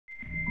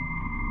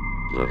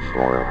The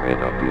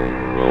formidable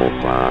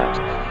robot.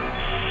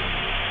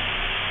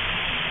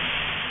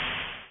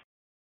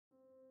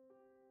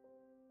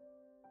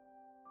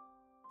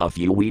 A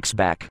few weeks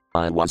back,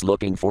 I was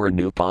looking for a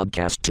new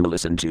podcast to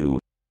listen to.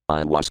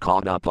 I was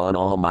caught up on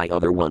all my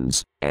other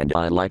ones, and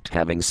I liked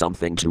having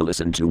something to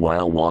listen to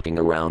while walking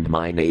around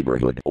my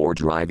neighborhood or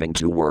driving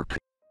to work.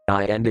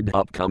 I ended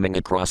up coming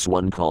across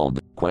one called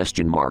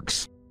Question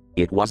Marks.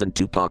 It wasn't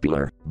too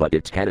popular, but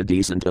it had a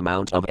decent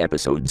amount of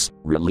episodes,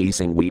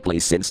 releasing weekly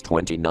since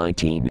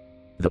 2019.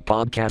 The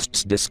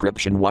podcast's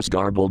description was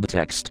garbled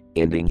text,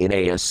 ending in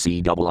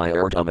ASCII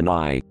of an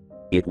I.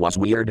 It was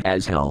weird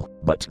as hell,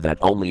 but that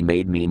only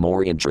made me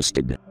more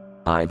interested.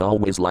 I've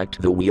always liked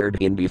the weird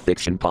indie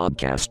fiction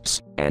podcasts,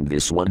 and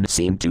this one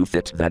seemed to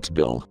fit that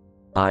bill.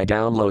 I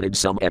downloaded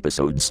some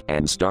episodes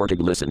and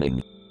started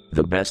listening.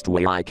 The best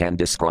way I can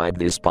describe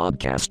this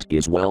podcast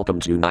is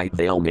Welcome to Night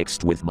Vale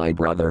mixed with my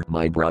brother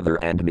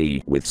and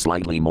me with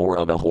slightly more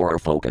of a horror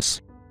focus.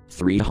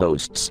 3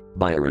 hosts,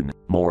 Byron,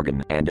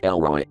 Morgan and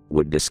Elroy,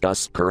 would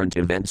discuss current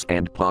events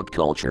and pop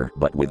culture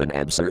but with an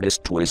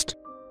absurdist twist.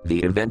 The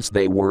events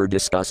they were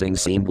discussing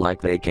seemed like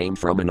they came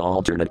from an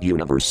alternate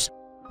universe.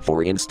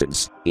 For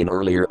instance, in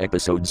earlier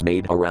episodes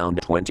made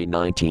around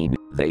 2019,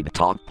 they'd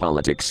talk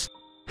politics.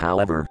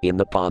 However, in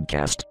the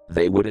podcast,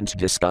 they wouldn't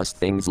discuss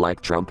things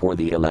like Trump or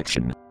the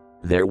election.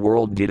 Their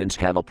world didn't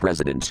have a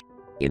president.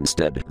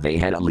 Instead, they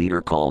had a leader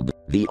called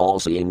the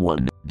All-Seeing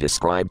One,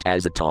 described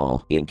as a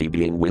tall, inky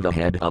being with a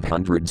head of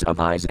hundreds of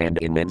eyes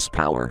and immense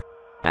power.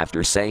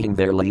 After saying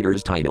their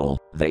leader's title,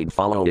 they'd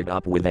follow it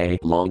up with a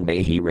 "Long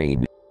may he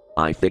reign."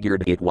 I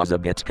figured it was a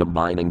bit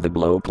combining the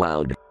Blow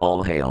Cloud,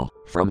 All Hail,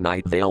 from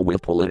Night Vale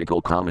with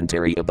political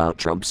commentary about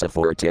Trump's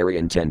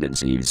authoritarian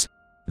tendencies.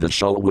 The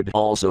show would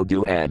also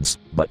do ads,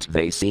 but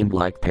they seemed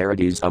like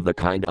parodies of the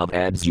kind of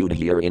ads you'd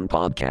hear in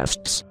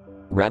podcasts.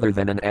 Rather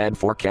than an ad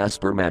for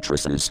Casper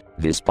mattresses,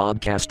 this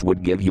podcast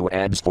would give you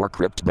ads for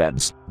crypt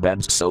beds,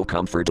 beds so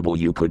comfortable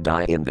you could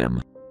die in them.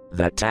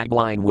 That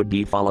tagline would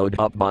be followed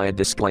up by a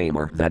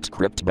disclaimer that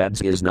Crypt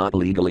Beds is not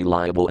legally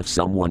liable if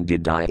someone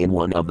did die in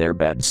one of their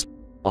beds.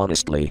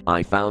 Honestly,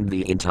 I found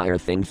the entire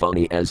thing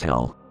funny as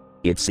hell.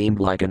 It seemed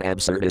like an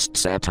absurdist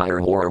satire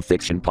horror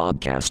fiction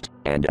podcast,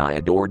 and I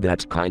adored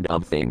that kind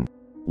of thing.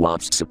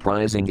 What's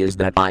surprising is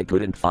that I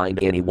couldn't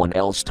find anyone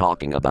else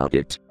talking about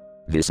it.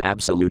 This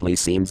absolutely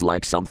seems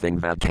like something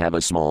that have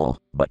a small,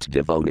 but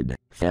devoted,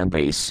 fan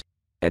base.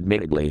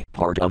 Admittedly,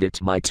 part of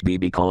it might be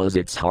because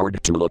it's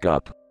hard to look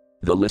up.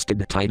 The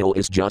listed title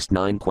is just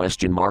 9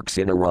 question marks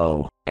in a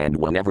row, and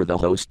whenever the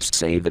hosts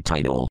say the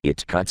title,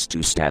 it cuts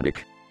to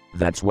static.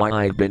 That's why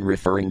I've been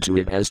referring to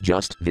it as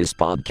just this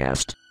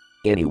podcast.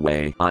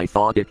 Anyway, I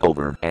thought it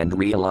over and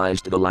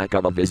realized the lack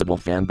of a visible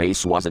fan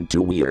base wasn't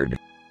too weird.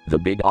 The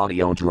big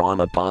audio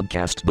drama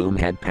podcast boom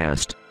had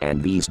passed,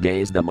 and these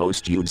days the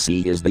most you'd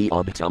see is the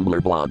odd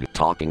Tumblr blog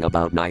talking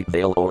about Night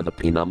Vale or the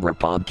Penumbra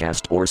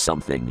podcast or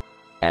something.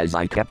 As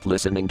I kept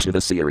listening to the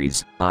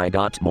series, I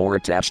got more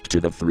attached to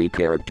the 3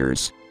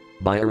 characters.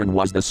 Byron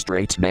was the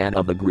straight man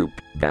of the group,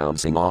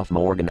 bouncing off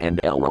Morgan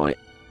and Elroy.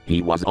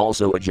 He was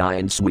also a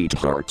giant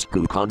sweetheart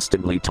who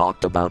constantly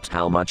talked about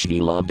how much he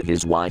loved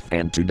his wife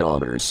and 2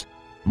 daughters.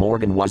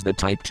 Morgan was the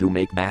type to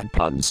make bad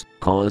puns,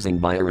 causing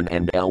Byron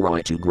and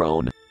Elroy to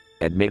groan.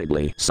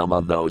 Admittedly, some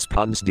of those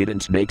puns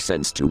didn't make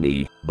sense to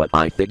me, but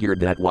I figured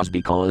that was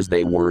because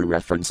they were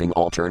referencing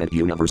alternate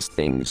universe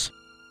things.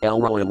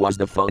 Elroy was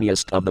the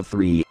funniest of the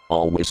 3,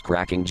 always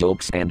cracking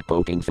jokes and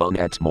poking fun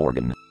at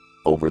Morgan.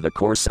 Over the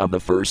course of the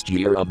first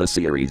year of the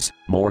series,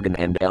 Morgan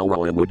and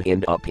Elroy would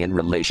end up in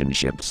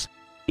relationships.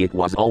 It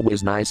was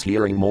always nice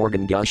hearing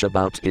Morgan gush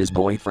about his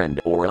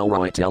boyfriend or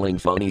Elroy telling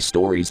funny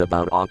stories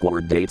about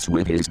awkward dates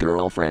with his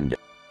girlfriend.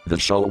 The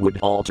show would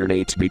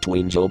alternate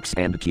between jokes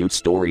and cute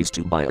stories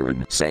to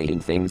Byron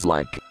saying things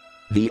like,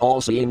 "The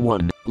All-Seeing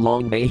One,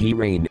 long may he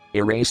reign,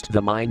 erased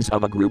the minds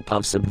of a group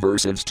of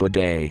subversives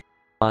today.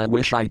 I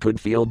wish I could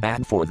feel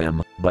bad for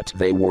them, but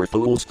they were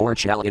fools for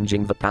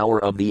challenging the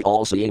power of the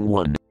All-Seeing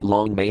One,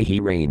 long may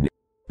he reign.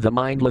 The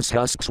mindless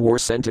husks were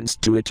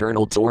sentenced to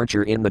eternal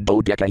torture in the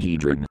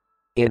dodecahedron."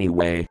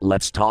 Anyway,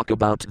 let's talk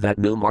about that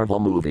new Marvel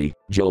movie,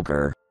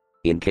 Joker.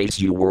 In case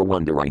you were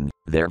wondering,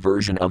 their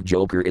version of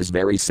Joker is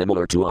very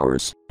similar to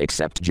ours,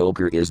 except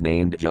Joker is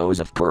named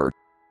Joseph Kerr.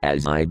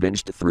 As I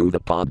binged through the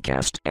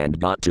podcast and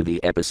got to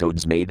the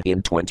episodes made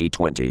in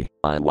 2020,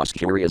 I was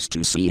curious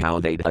to see how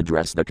they'd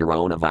address the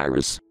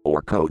coronavirus,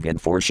 or COVID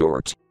for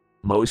short.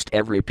 Most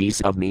every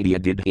piece of media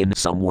did in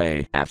some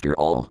way, after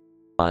all.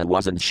 I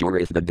wasn't sure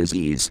if the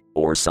disease,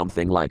 or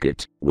something like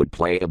it, would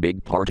play a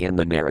big part in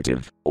the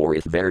narrative, or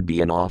if there'd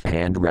be an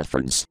offhand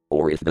reference,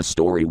 or if the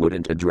story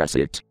wouldn't address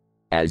it.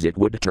 As it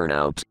would turn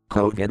out,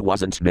 COVID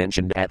wasn't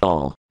mentioned at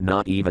all,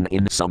 not even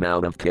in some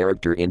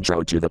out-of-character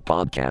intro to the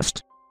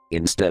podcast.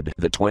 Instead,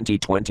 the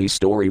 2020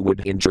 story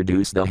would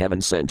introduce the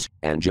heaven-sent,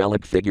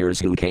 angelic figures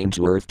who came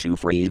to Earth to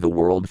free the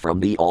world from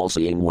the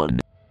All-Seeing One.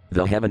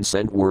 The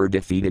heaven-sent were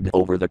defeated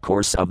over the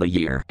course of the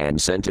year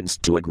and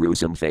sentenced to a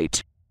gruesome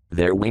fate.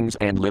 Their wings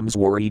and limbs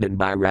were eaten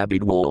by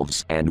rabid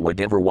wolves, and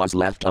whatever was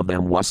left of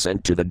them was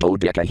sent to the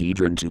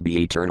dodecahedron to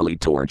be eternally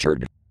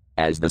tortured.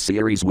 As the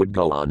series would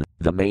go on,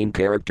 the main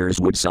characters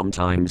would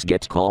sometimes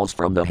get calls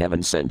from the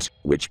heaven sent,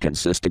 which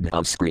consisted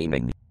of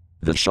screaming.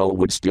 The show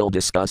would still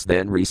discuss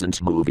then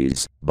recent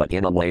movies, but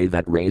in a way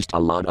that raised a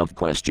lot of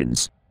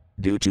questions.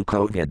 Due to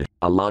COVID,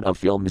 a lot of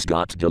films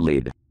got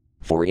delayed.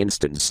 For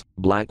instance,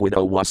 Black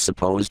Widow was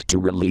supposed to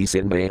release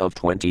in May of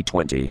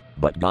 2020,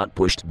 but got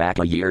pushed back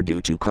a year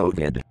due to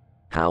COVID.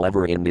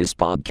 However, in this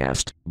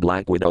podcast,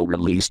 Black Widow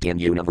released in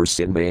universe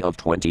in May of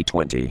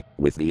 2020,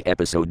 with the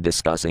episode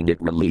discussing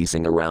it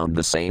releasing around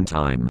the same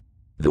time.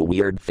 The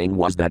weird thing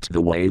was that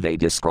the way they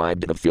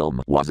described the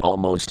film was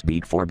almost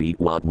beat for beat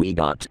what we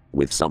got,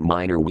 with some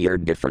minor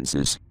weird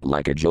differences,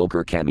 like a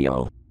Joker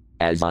cameo.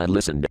 As I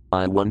listened,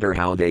 I wonder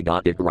how they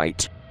got it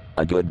right.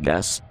 A good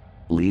guess?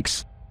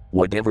 Leaks?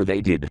 Whatever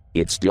they did,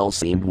 it still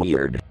seemed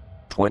weird.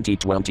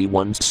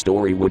 2021's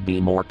story would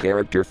be more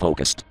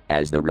character-focused,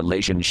 as the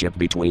relationship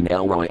between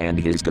Elroy and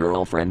his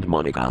girlfriend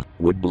Monica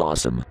would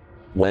blossom.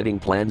 Wedding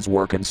plans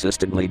were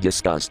consistently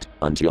discussed,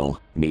 until,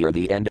 near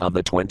the end of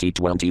the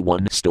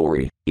 2021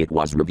 story, it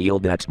was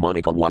revealed that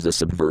Monica was a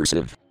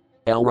subversive.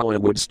 Elroy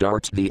would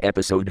start the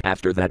episode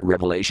after that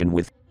revelation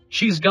with,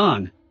 "She's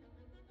gone."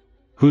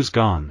 Who's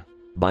gone?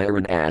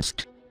 Byron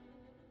asked.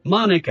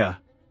 Monica.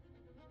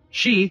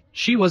 She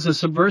was a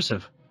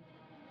subversive.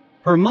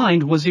 Her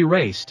mind was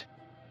erased.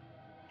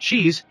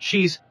 She's,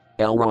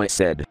 Elroy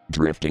said,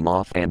 drifting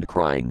off and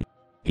crying.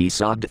 He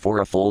sobbed for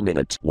a full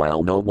minute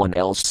while no one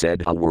else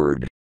said a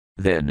word.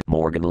 Then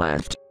Morgan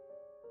laughed.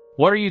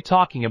 What are you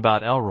talking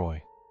about,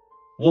 Elroy?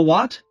 Well,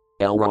 what?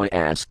 Elroy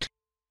asked.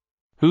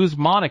 Who's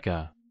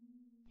Monica?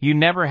 You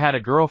never had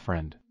a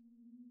girlfriend.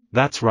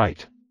 That's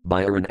right.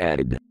 Byron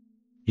added.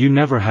 You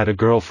never had a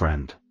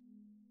girlfriend.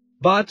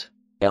 But,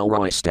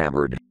 Elroy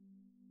stammered.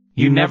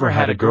 You never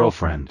had a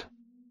girlfriend.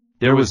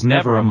 There was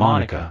never a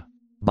Monica.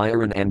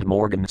 Byron and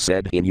Morgan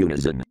said in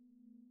unison.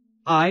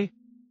 I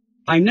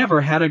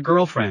never had a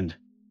girlfriend.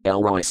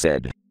 Elroy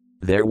said.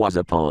 There was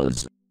a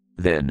pause.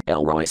 Then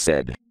Elroy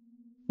said.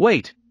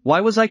 Wait, why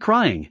was I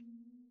crying?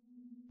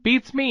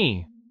 Beats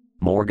me.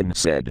 Morgan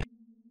said.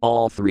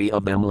 All three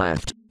of them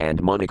laughed,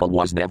 and Monica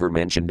was never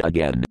mentioned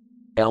again.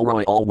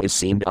 Elroy always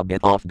seemed a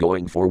bit off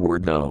going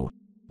forward though.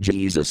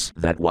 Jesus,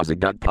 that was a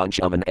gut punch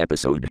of an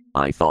episode,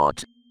 I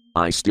thought.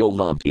 I still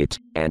loved it,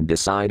 and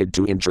decided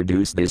to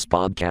introduce this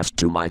podcast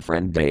to my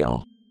friend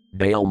Dale.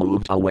 Dale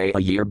moved away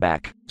a year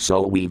back,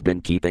 so we've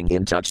been keeping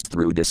in touch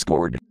through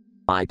Discord.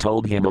 I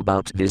told him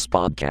about this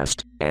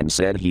podcast, and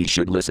said he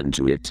should listen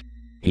to it.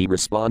 He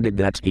responded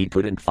that he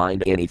couldn't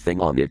find anything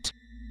on it.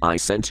 I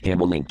sent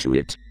him a link to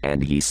it,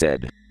 and he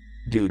said,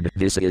 "Dude,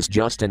 this is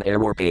just an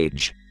error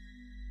page."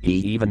 He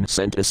even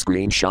sent a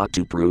screenshot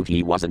to prove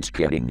he wasn't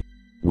kidding.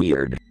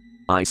 Weird.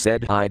 I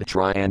said I'd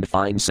try and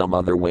find some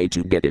other way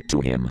to get it to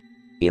him.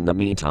 In the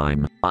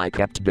meantime, I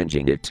kept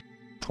binging it.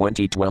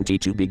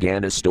 2022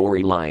 began a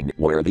storyline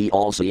where the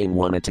All-Seeing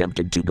One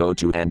attempted to go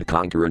to and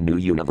conquer a new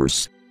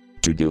universe.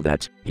 To do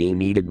that, he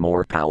needed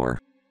more power.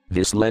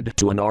 This led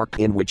to an arc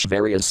in which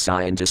various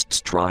scientists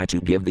try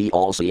to give the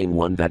All-Seeing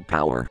One that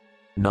power.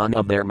 None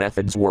of their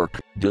methods work,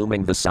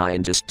 dooming the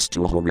scientists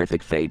to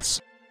horrific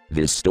fates.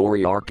 This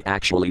story arc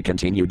actually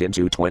continued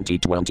into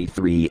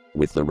 2023,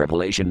 with the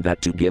revelation that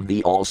to give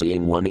the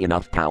All-Seeing One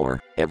enough power,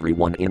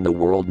 everyone in the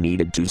world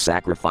needed to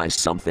sacrifice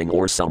something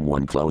or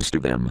someone close to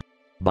them.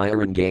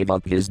 Byron gave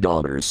up his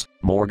daughters,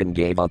 Morgan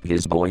gave up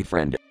his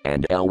boyfriend,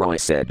 and Elroy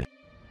said,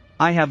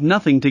 I have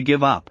nothing to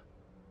give up.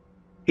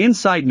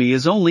 Inside me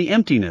is only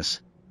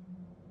emptiness.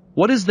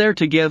 What is there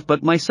to give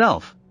but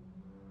myself?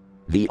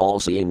 The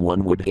All-Seeing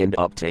One would end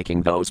up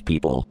taking those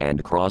people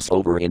and cross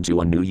over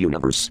into a new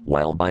universe,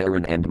 while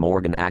Byron and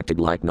Morgan acted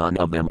like none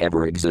of them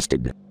ever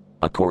existed.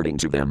 According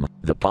to them,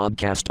 the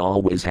podcast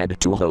always had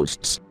two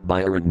hosts.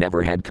 Byron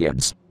never had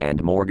kids,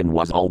 and Morgan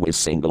was always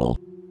single.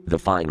 The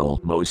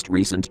final, most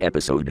recent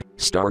episode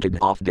started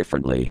off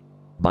differently.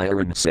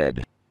 Byron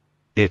said,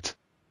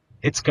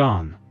 It's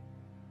gone.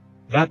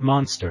 That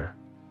monster.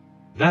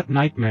 That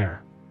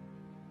nightmare.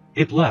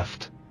 It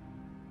left.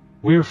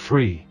 We're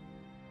free.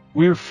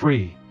 We're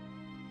free.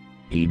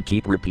 He'd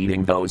keep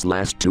repeating those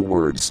last two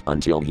words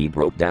until he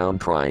broke down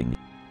crying.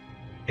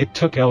 It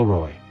took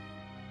Elroy.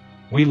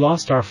 We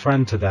lost our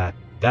friend to that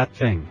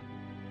thing.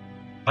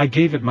 I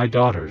gave it my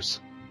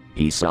daughters.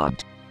 He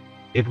sobbed.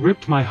 It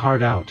ripped my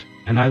heart out,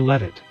 and I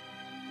let it.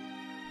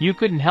 You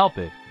couldn't help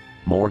it.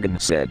 Morgan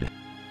said.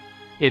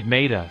 It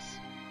made us.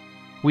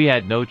 We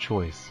had no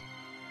choice.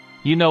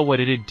 You know what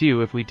it'd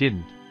do if we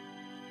didn't.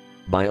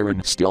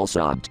 Byron still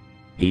sobbed.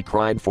 He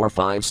cried for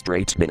 5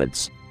 straight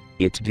minutes.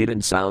 It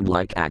didn't sound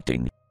like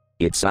acting.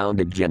 It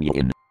sounded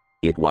genuine.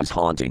 It was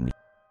haunting.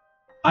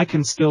 I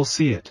can still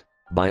see it,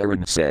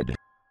 Byron said.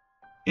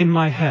 in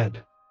my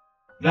head.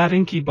 That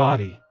inky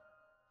body.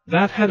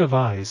 That head of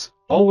eyes,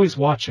 always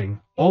watching,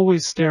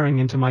 always staring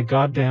into my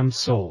goddamn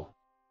soul.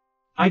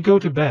 I go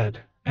to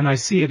bed, and I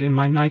see it in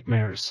my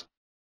nightmares.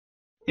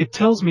 It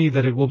tells me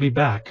that it will be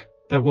back,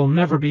 that we'll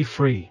never be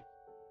free.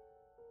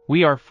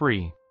 We are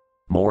free.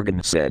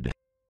 Morgan said.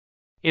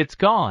 It's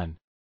gone.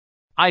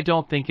 I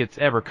don't think it's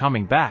ever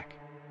coming back.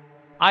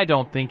 I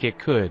don't think it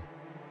could.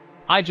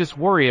 I just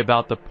worry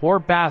about the poor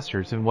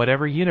bastards in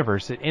whatever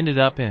universe it ended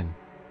up in.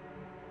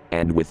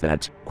 And with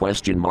that,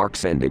 question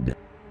marks ended.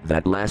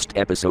 That last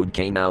episode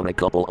came out a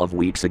couple of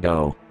weeks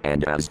ago,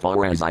 and as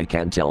far as I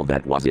can tell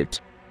that was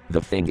it.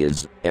 The thing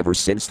is, ever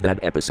since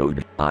that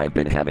episode, I've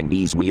been having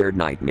these weird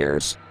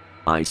nightmares.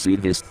 I see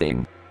this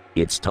thing.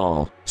 It's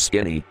tall,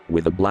 skinny,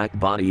 with a black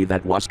body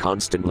that was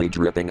constantly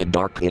dripping a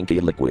dark inky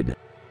liquid.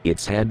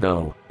 Its head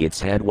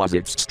was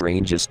its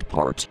strangest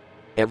part.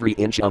 Every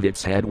inch of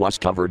its head was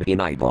covered in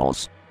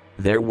eyeballs.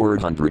 There were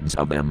hundreds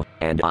of them,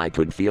 and I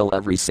could feel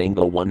every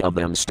single one of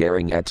them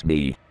staring at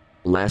me.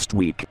 Last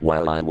week,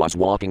 while I was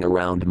walking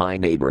around my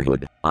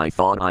neighborhood, I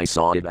thought I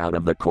saw it out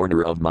of the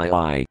corner of my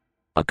eye.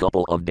 A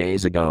couple of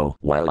days ago,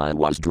 while I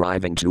was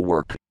driving to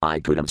work, I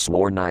could have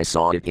sworn I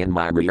saw it in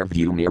my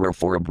rearview mirror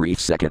for a brief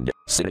second,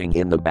 sitting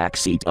in the back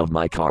seat of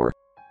my car.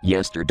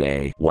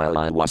 Yesterday, while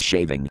I was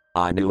shaving,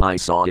 I knew I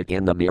saw it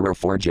in the mirror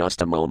for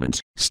just a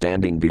moment,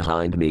 standing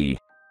behind me.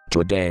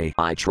 Today,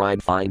 I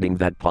tried finding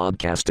that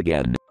podcast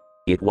again.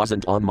 It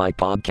wasn't on my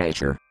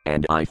podcatcher,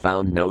 and I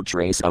found no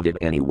trace of it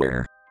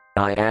anywhere.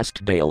 I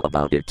asked Dale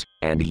about it,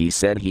 and he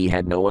said he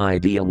had no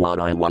idea what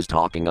I was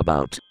talking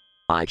about.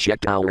 I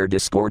checked our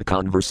Discord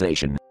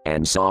conversation,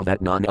 and saw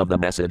that none of the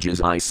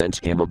messages I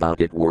sent him about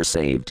it were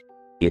saved.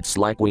 It's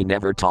like we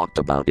never talked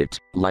about it,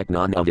 like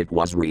none of it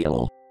was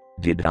real.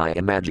 Did I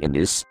imagine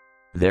this?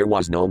 There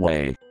was no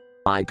way.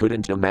 I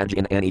couldn't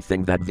imagine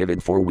anything that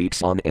vivid for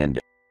weeks on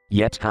end.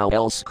 Yet how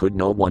else could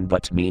no one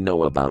but me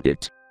know about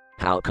it?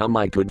 How come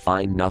I could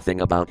find nothing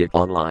about it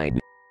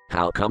online?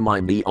 How come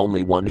I'm the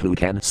only one who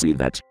can see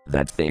that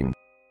thing?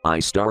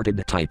 I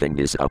started typing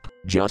this up,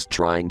 just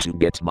trying to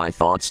get my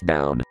thoughts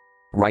down.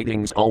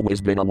 Writing's always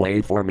been a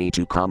way for me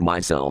to calm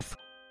myself.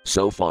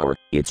 So far,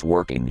 it's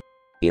working.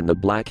 In the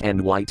black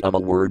and white of a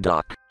Word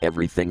doc,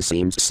 everything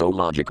seems so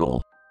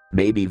logical.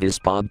 Maybe this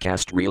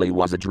podcast really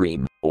was a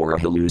dream, or a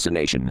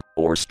hallucination,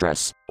 or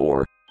stress,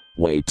 or...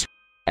 Wait.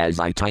 As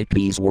I type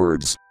these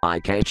words, I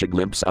catch a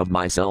glimpse of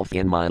myself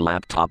in my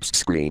laptop's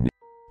screen.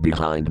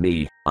 Behind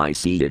me, I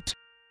see it.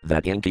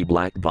 That inky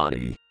black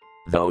body.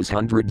 Those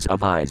hundreds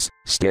of eyes,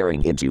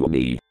 staring into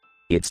me.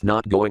 It's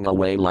not going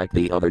away like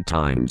the other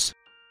times.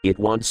 It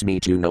wants me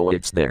to know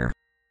it's there.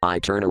 I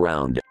turn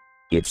around.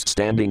 It's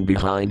standing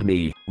behind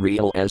me,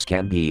 real as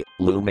can be,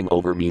 looming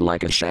over me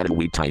like a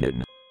shadowy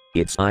titan.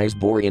 Its eyes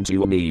bore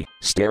into me,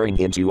 staring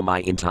into my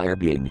entire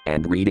being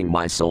and reading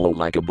my soul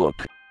like a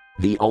book.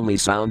 The only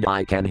sound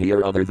I can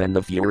hear other than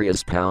the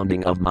furious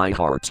pounding of my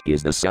heart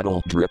is the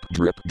subtle drip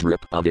drip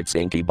drip of its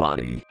inky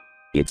body.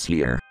 It's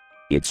here.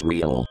 It's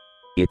real.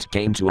 It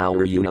came to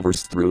our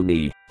universe through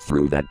me,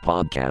 through that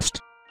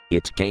podcast.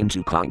 It came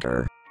to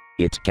conquer.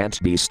 It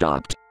can't be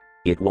stopped.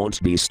 It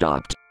won't be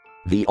stopped.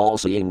 The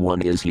all-seeing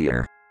one is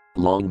here.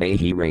 Long may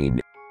he reign.